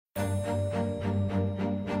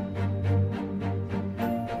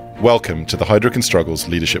Welcome to the Heidrick & Struggles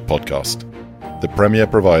Leadership Podcast, the premier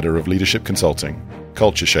provider of leadership consulting,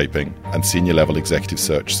 culture shaping, and senior-level executive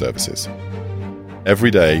search services.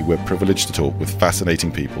 Every day, we're privileged to talk with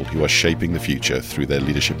fascinating people who are shaping the future through their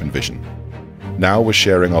leadership and vision. Now we're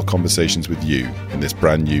sharing our conversations with you in this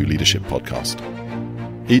brand new leadership podcast.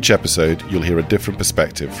 Each episode, you'll hear a different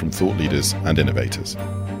perspective from thought leaders and innovators.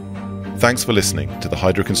 Thanks for listening to the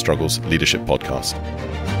Heidrick & Struggles Leadership Podcast.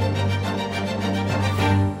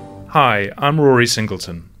 Hi, I'm Rory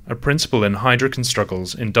Singleton, a principal in Heidrick &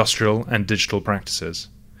 Struggles Industrial and Digital Practices.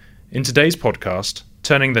 In today's podcast,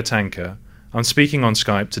 Turning the Tanker, I'm speaking on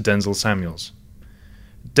Skype to Denzel Samuels.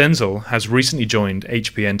 Denzel has recently joined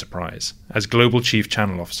HP Enterprise as Global Chief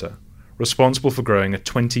Channel Officer, responsible for growing a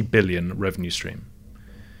 $20 billion revenue stream.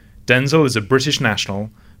 Denzel is a British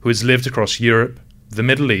national who has lived across Europe, the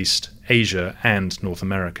Middle East, Asia, and North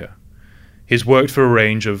America. He's worked for a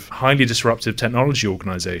range of highly disruptive technology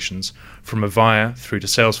organizations, from Avaya through to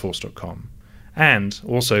Salesforce.com, and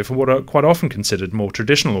also for what are quite often considered more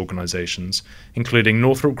traditional organizations, including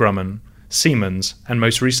Northrop Grumman, Siemens, and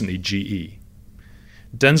most recently GE.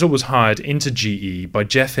 Denzel was hired into GE by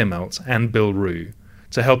Jeff Immelt and Bill Rue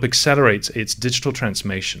to help accelerate its digital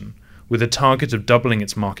transformation with a target of doubling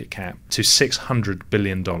its market cap to $600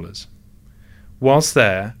 billion. Whilst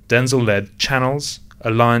there, Denzel led channels,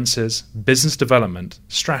 alliances, business development,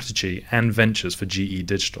 strategy, and ventures for GE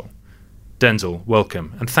Digital. Denzel,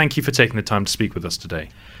 welcome, and thank you for taking the time to speak with us today.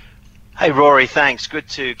 Hey Rory, thanks. Good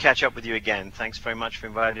to catch up with you again. Thanks very much for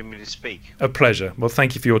inviting me to speak. A pleasure. Well,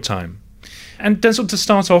 thank you for your time. And Denzel, to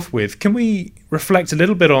start off with, can we reflect a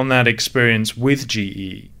little bit on that experience with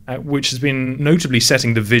GE, which has been notably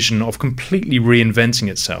setting the vision of completely reinventing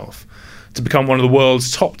itself to become one of the world's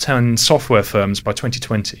top 10 software firms by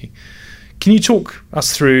 2020. Can you talk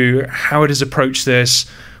us through how it has approached this?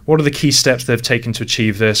 What are the key steps they've taken to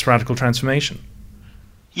achieve this radical transformation?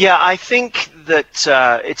 Yeah, I think that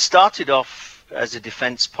it started off as a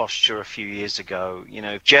defense posture a few years ago. You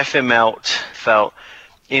know, Jeff Immelt felt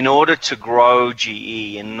in order to grow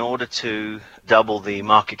GE, in order to double the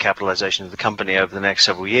market capitalization of the company over the next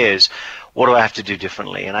several years, what do I have to do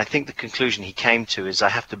differently? And I think the conclusion he came to is I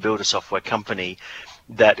have to build a software company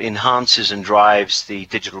that enhances and drives the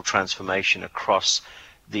digital transformation across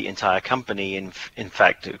the entire company, in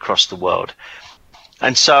fact, across the world.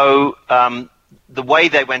 And so the way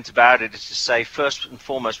they went about it is to say, first and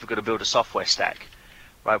foremost, we've got to build a software stack,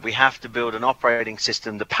 right? We have to build an operating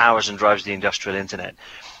system that powers and drives the industrial internet.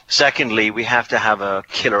 Secondly, we have to have a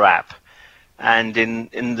killer app. And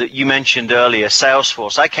you mentioned earlier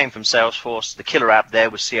Salesforce. I came from Salesforce. The killer app there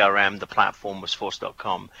was CRM. The platform was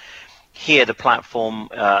Force.com. Here, the platform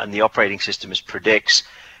and the operating system is Predix,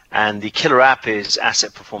 and the killer app is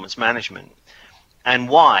Asset Performance Management. And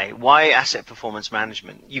why? Why Asset Performance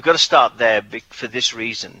Management? You've got to start there for this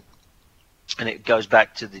reason, and it goes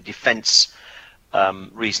back to the defense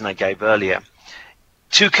reason I gave earlier.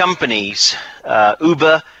 Two companies,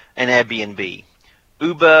 Uber and Airbnb.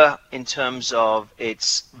 Uber, in terms of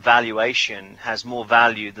its valuation, has more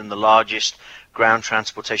value than the largest ground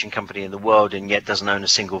transportation company in the world, and yet doesn't own a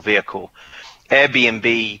single vehicle.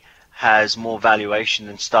 Airbnb has more valuation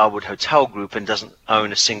than Starwood Hotel Group and doesn't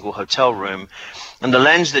own a single hotel room. And the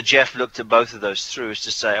lens that Jeff looked at both of those through is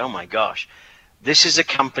to say, oh my gosh, this is a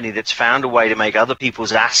company that's found a way to make other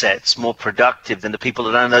people's assets more productive than the people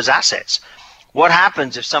that own those assets. What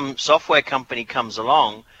happens if some software company comes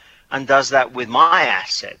along and does that with my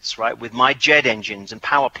assets, right? With my jet engines and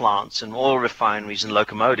power plants and oil refineries and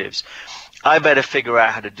locomotives. I better figure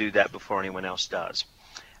out how to do that before anyone else does.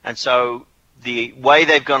 And so the way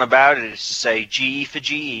they've gone about it is to say GE for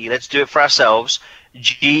GE, let's do it for ourselves,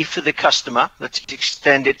 GE for the customer, let's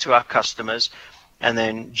extend it to our customers, and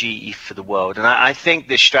then GE for the world. And I think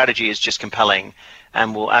this strategy is just compelling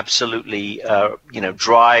and will absolutely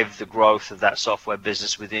drive the growth of that software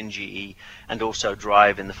business within GE, and also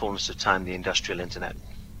drive in the fullness of time the industrial internet.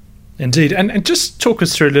 Indeed. And just talk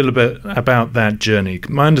us through a little bit about that journey.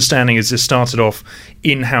 My understanding is this started off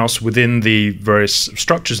in-house within the various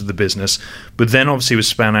structures of the business, but then obviously was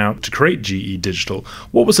spun out to create GE Digital.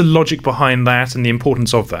 What was the logic behind that and the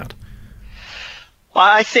importance of that? Well,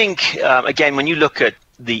 I think, again, when you look at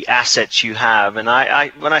the assets you have, and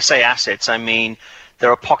when I say assets, I mean there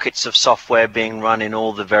are pockets of software being run in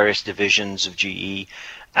all the various divisions of GE,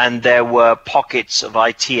 and there were pockets of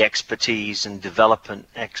IT expertise and development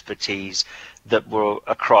expertise that were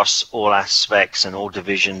across all aspects and all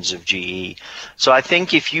divisions of GE. So I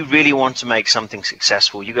think if you really want to make something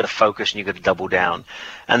successful, you've got to focus and you've got to double down.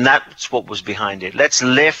 And that's what was behind it. Let's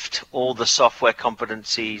lift all the software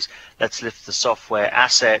competencies. Let's lift the software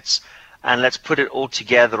assets. and let's put it all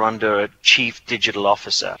together under a chief digital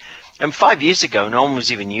officer. And 5 years ago, no one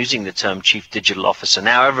was even using the term chief digital officer.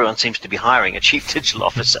 Now everyone seems to be hiring a chief digital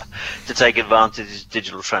officer to take advantage of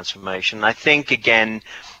digital transformation. I think, again,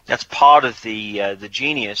 that's part of the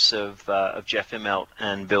genius of Jeff Immelt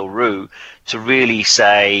and Bill Ruh, to really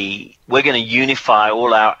say we're going to unify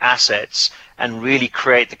all our assets and really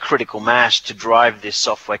create the critical mass to drive this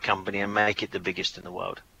software company and make it the biggest in the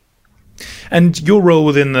world. And your role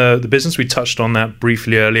within the business, we touched on that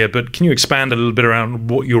briefly earlier, but can you expand a little bit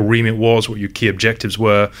around what your remit was, what your key objectives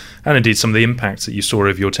were, and indeed some of the impacts that you saw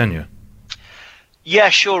of your tenure? Yeah,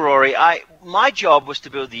 sure, Rory. My job was to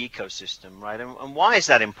build the ecosystem, right? And why is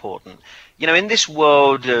that important? You know, in this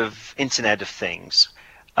world of Internet of Things,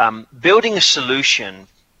 building a solution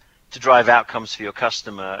to drive outcomes for your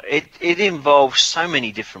customer, it involves so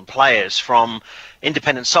many different players, from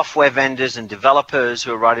independent software vendors and developers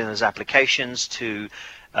who are writing those applications to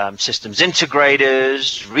systems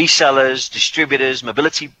integrators, resellers, distributors,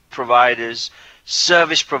 mobility providers,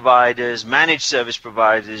 service providers, managed service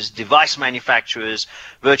providers, device manufacturers,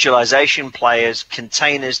 virtualization players,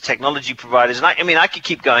 containers, technology providers. And I could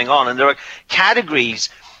keep going on. And there are categories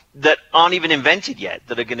that aren't even invented yet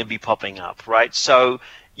that are going to be popping up, right? So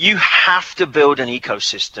you have to build an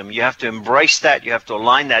ecosystem. You have to embrace that. You have to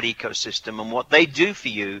align that ecosystem. And what they do for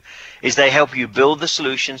you is they help you build the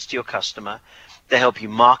solutions to your customer. They help you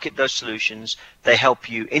market those solutions. They help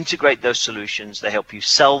you integrate those solutions. They help you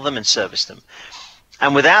sell them and service them.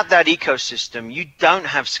 And without that ecosystem, you don't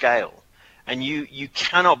have scale. And you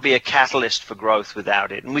cannot be a catalyst for growth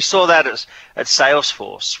without it. And we saw that at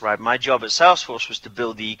Salesforce, right? My job at Salesforce was to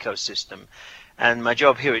build the ecosystem. And my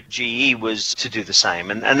job here at GE was to do the same.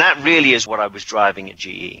 And that really is what I was driving at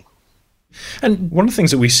GE. And one of the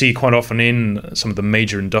things that we see quite often in some of the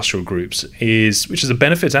major industrial groups is, which is a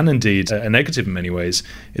benefit and indeed a negative in many ways,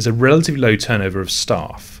 is a relatively low turnover of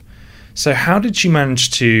staff. So how did you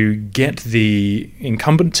manage to get the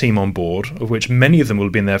incumbent team on board, of which many of them will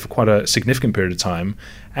have been there for quite a significant period of time,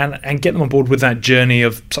 and get them on board with that journey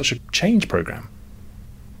of such a change program?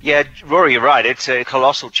 Yeah, Rory, you're right. It's a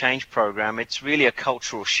colossal change program. It's really a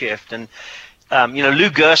cultural shift. And, Lou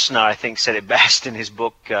Gerstner, I think, said it best in his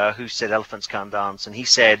book, Who Said Elephants Can't Dance? And he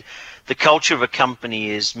said, the culture of a company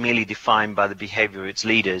is merely defined by the behavior of its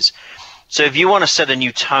leaders. So if you want to set a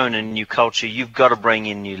new tone and a new culture, you've got to bring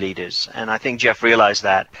in new leaders. And I think Jeff realized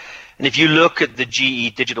that. And if you look at the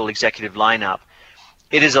GE digital executive lineup,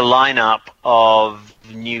 it is a lineup of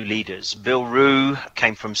new leaders. Bill Ruh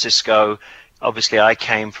came from Cisco. Obviously, I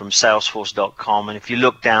came from Salesforce.com. And if you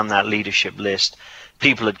look down that leadership list,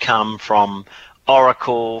 people had come from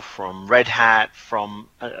Oracle, from Red Hat, from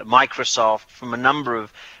Microsoft, from a number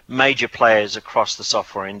of major players across the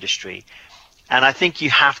software industry. And I think you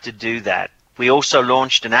have to do that. We also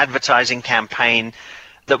launched an advertising campaign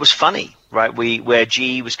that was funny, right? Where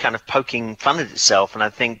GE was kind of poking fun at itself. And I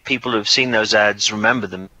think people who have seen those ads remember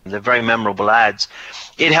them. They're very memorable ads.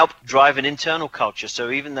 It helped drive an internal culture. So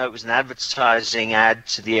even though it was an advertising ad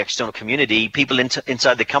to the external community, people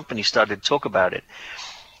inside the company started to talk about it.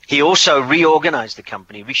 He also reorganized the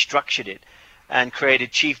company, restructured it, and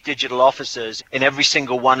created chief digital officers in every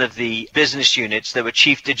single one of the business units. There were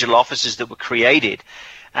chief digital officers that were created.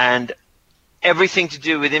 And everything to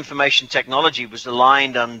do with information technology was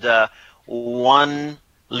aligned under one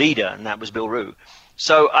leader, and that was Bill Ruh.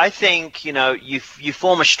 So I think, you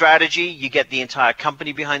form a strategy, you get the entire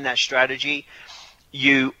company behind that strategy,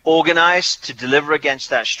 you organize to deliver against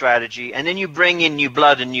that strategy, and then you bring in new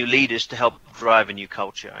blood and new leaders to help drive a new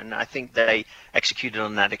culture. And I think they executed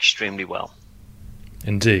on that extremely well.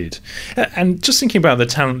 Indeed. And just thinking about the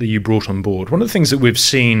talent that you brought on board, one of the things that we've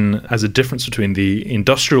seen as a difference between the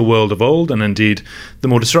industrial world of old and indeed the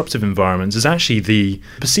more disruptive environments is actually the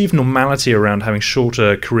perceived normality around having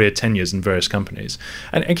shorter career tenures in various companies.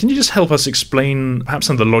 And can you just help us explain perhaps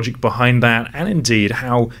some of the logic behind that, and indeed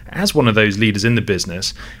how, as one of those leaders in the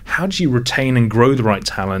business, how do you retain and grow the right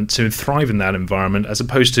talent to thrive in that environment, as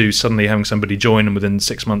opposed to suddenly having somebody join and within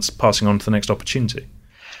 6 months passing on to the next opportunity?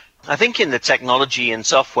 I think in the technology and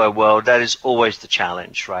software world, that is always the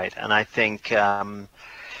challenge, right? And I think one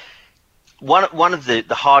of the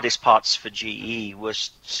hardest parts for GE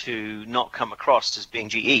was to not come across as being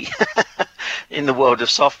GE in the world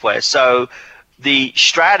of software. So the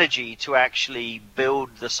strategy to actually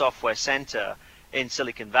build the software center in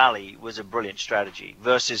Silicon Valley was a brilliant strategy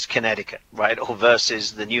versus Connecticut, right? Or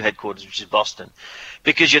versus the new headquarters, which is Boston,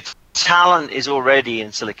 because your talent is already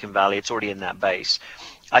in Silicon Valley. It's already in that base.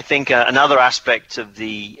 I think another aspect of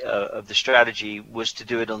the strategy was to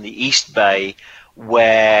do it on the East Bay,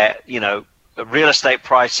 where real estate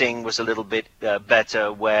pricing was a little bit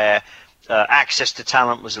better, where access to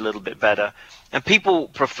talent was a little bit better. And people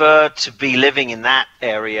prefer to be living in that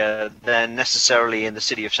area than necessarily in the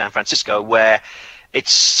city of San Francisco, where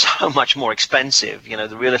it's so much more expensive.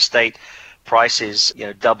 The real estate prices,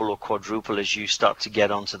 double or quadruple as you start to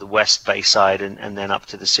get onto the West Bay side and then up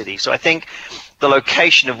to the city. So I think the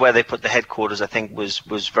location of where they put the headquarters, I think,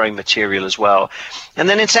 was very material as well. And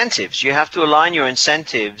then incentives. You have to align your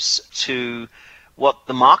incentives to what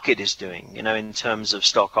the market is doing, in terms of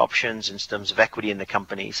stock options, in terms of equity in the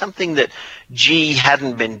company, something that GE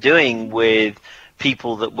hadn't been doing with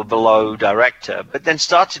people that were below director, but then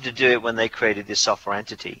started to do it when they created this software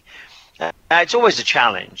entity. It's always a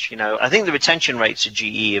challenge. I think the retention rates at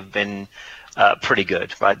GE have been pretty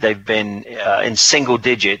good, right? They've been in single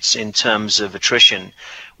digits in terms of attrition,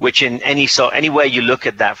 which in any way you look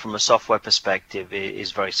at that from a software perspective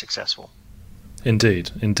is very successful.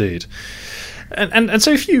 Indeed. And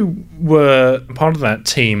so if you were part of that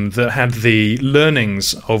team that had the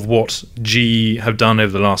learnings of what GE have done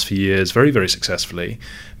over the last few years very, very successfully,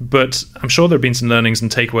 but I'm sure there have been some learnings and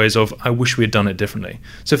takeaways of, I wish we had done it differently.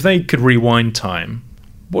 So if they could rewind time,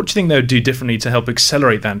 what do you think they would do differently to help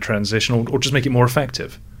accelerate that transition or just make it more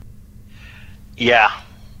effective? Yeah,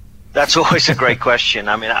 that's always a great question.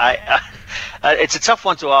 I mean, it's a tough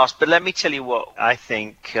one to ask, but let me tell you what I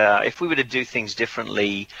think. If we were to do things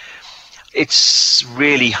differently, it's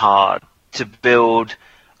really hard to build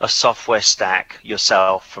a software stack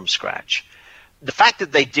yourself from scratch. The fact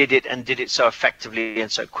that they did it and did it so effectively and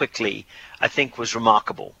so quickly, I think, was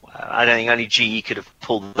remarkable. I don't think only GE could have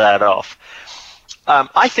pulled that off.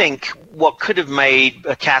 I think what could have made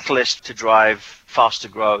a catalyst to drive faster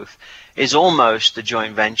growth is almost a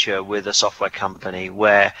joint venture with a software company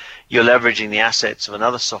where you're leveraging the assets of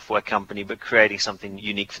another software company but creating something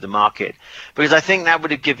unique for the market. Because I think that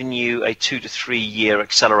would have given you a 2 to 3 year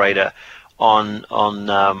accelerator on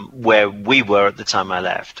where we were at the time I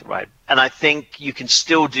left, right? And I think you can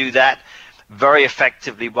still do that very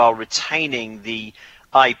effectively while retaining the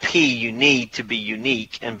IP you need to be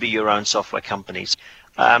unique and be your own software companies.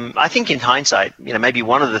 I think in hindsight, maybe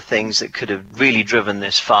one of the things that could have really driven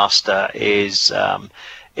this faster is a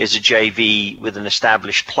JV with an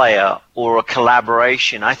established player or a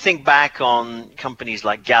collaboration. I think back on companies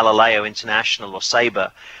like Galileo International or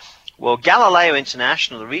Sabre. Well, Galileo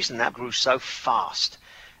International, the reason that grew so fast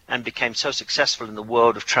and became so successful in the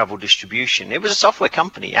world of travel distribution, it was a software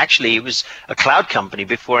company. Actually, it was a cloud company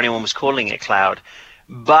before anyone was calling it cloud.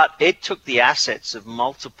 But it took the assets of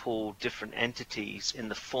multiple different entities in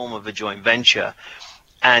the form of a joint venture,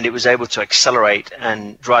 and it was able to accelerate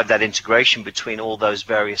and drive that integration between all those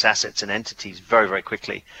various assets and entities very, very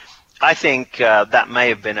quickly. I think that may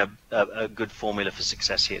have been a good formula for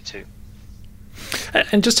success here too.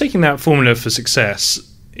 And just taking that formula for success,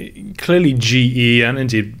 clearly GE and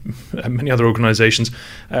indeed many other organizations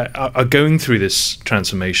are going through this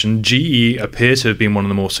transformation. GE appear to have been one of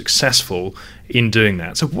the more successful in doing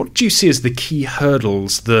that. So what do you see as the key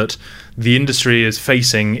hurdles that the industry is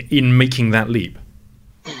facing in making that leap?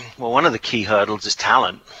 Well, one of the key hurdles is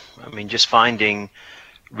talent. I mean, just finding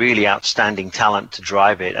really outstanding talent to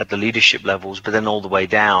drive it at the leadership levels, but then all the way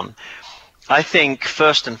down. I think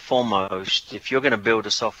first and foremost, if you're going to build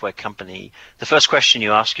a software company, the first question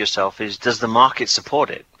you ask yourself is, does the market support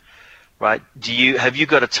it? Right? Have you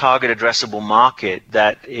got a target addressable market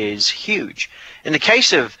that is huge? In the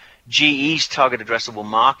case of GE's target addressable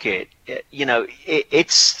market,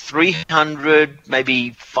 it's 300,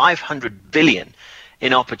 maybe 500 billion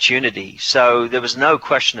in opportunity. So there was no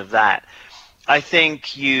question of that. I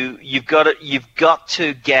think you've got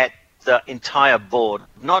to get the entire board,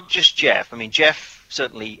 not just Jeff. I mean, Jeff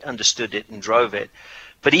certainly understood it and drove it,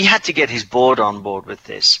 but he had to get his board on board with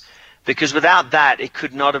this, because without that, it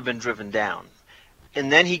could not have been driven down.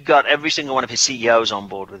 And then he got every single one of his CEOs on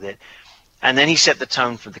board with it, and then he set the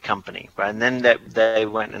tone for the company, right? And then they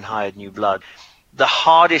went and hired new blood. The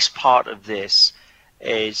hardest part of this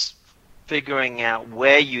is figuring out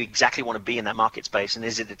where you exactly want to be in that market space, and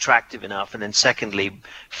is it attractive enough? And then secondly,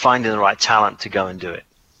 finding the right talent to go and do it.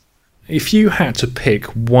 If you had to pick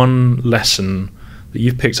one lesson that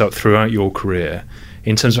you've picked up throughout your career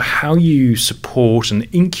in terms of how you support and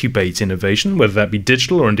incubate innovation, whether that be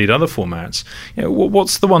digital or indeed other formats,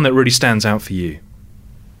 what's the one that really stands out for you?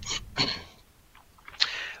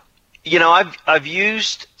 I've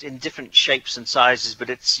used in different shapes and sizes, but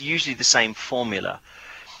it's usually the same formula.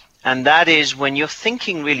 And that is, when you're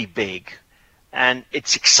thinking really big and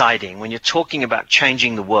it's exciting, when you're talking about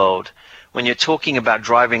changing the world, when you're talking about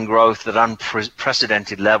driving growth at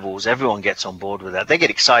unprecedented levels, everyone gets on board with that. They get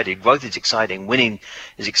excited. Growth is exciting. Winning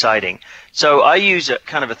is exciting. So I use a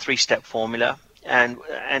kind of a 3-step formula. and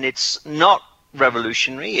it's not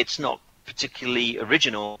revolutionary, it's not particularly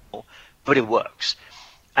original, but it works.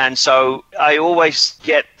 And so I always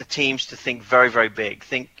get the teams to think very, very big.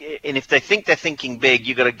 And if they think they're thinking big,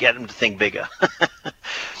 you got to get them to think bigger.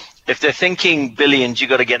 If they're thinking billions, you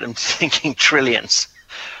got to get them to thinking trillions,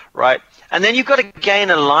 right? And then you've got to gain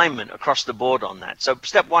alignment across the board on that. So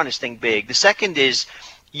step one is think big. The second is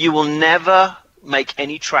you will never make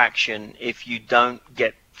any traction if you don't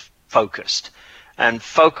get focused. And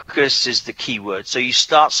focus is the key word. So you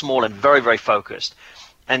start small and very, very focused,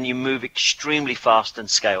 and you move extremely fast and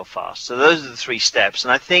scale fast. So those are the 3 steps.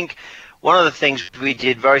 And I think one of the things we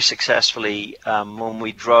did very successfully when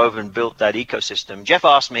we drove and built that ecosystem, Jeff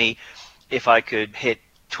asked me if I could hit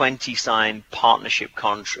 50 signed partnership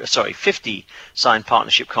contracts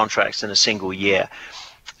in a single year.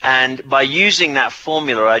 And by using that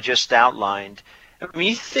formula I just outlined, I mean,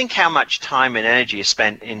 you think how much time and energy is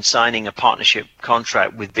spent in signing a partnership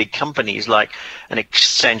contract with big companies like an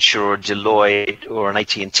Accenture or Deloitte or an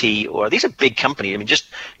AT&T, or these are big companies. I mean, just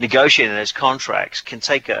negotiating those contracts can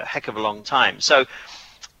take a heck of a long time. So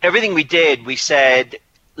everything we did, we said,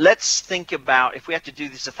 let's think about if we had to do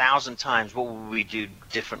this 1,000 times, what would we do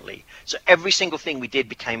differently? So every single thing we did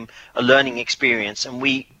became a learning experience, and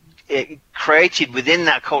we created within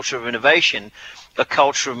that culture of innovation a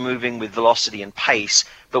culture of moving with velocity and pace,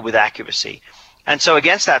 but with accuracy. And so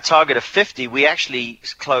against that target of 50, we actually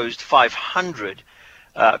closed 500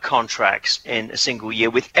 contracts in a single year,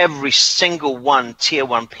 with every single one tier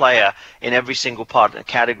 1 player in every single partner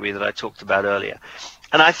category that I talked about earlier.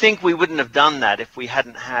 And I think we wouldn't have done that if we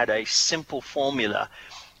hadn't had a simple formula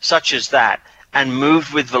such as that, and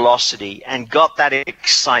moved with velocity and got that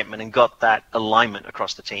excitement and got that alignment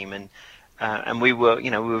across the team. And we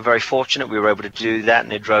were very fortunate. We were able to do that,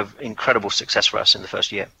 and it drove incredible success for us in the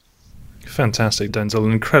first year. Fantastic, Denzel.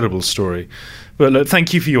 An incredible story. But look,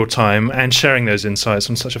 thank you for your time and sharing those insights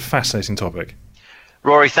on such a fascinating topic.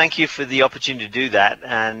 Rory, thank you for the opportunity to do that,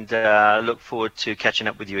 and look forward to catching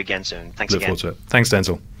up with you again soon. Thanks again. Look forward to it. Thanks,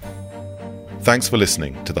 Denzel. Thanks for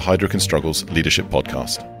listening to the Heidrick & Struggles Leadership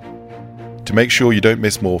Podcast. To make sure you don't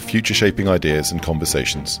miss more future-shaping ideas and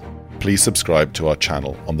conversations, please subscribe to our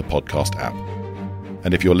channel on the podcast app.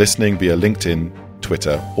 And if you're listening via LinkedIn,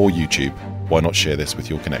 Twitter, or YouTube, why not share this with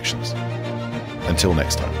your connections? Until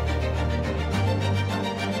next time.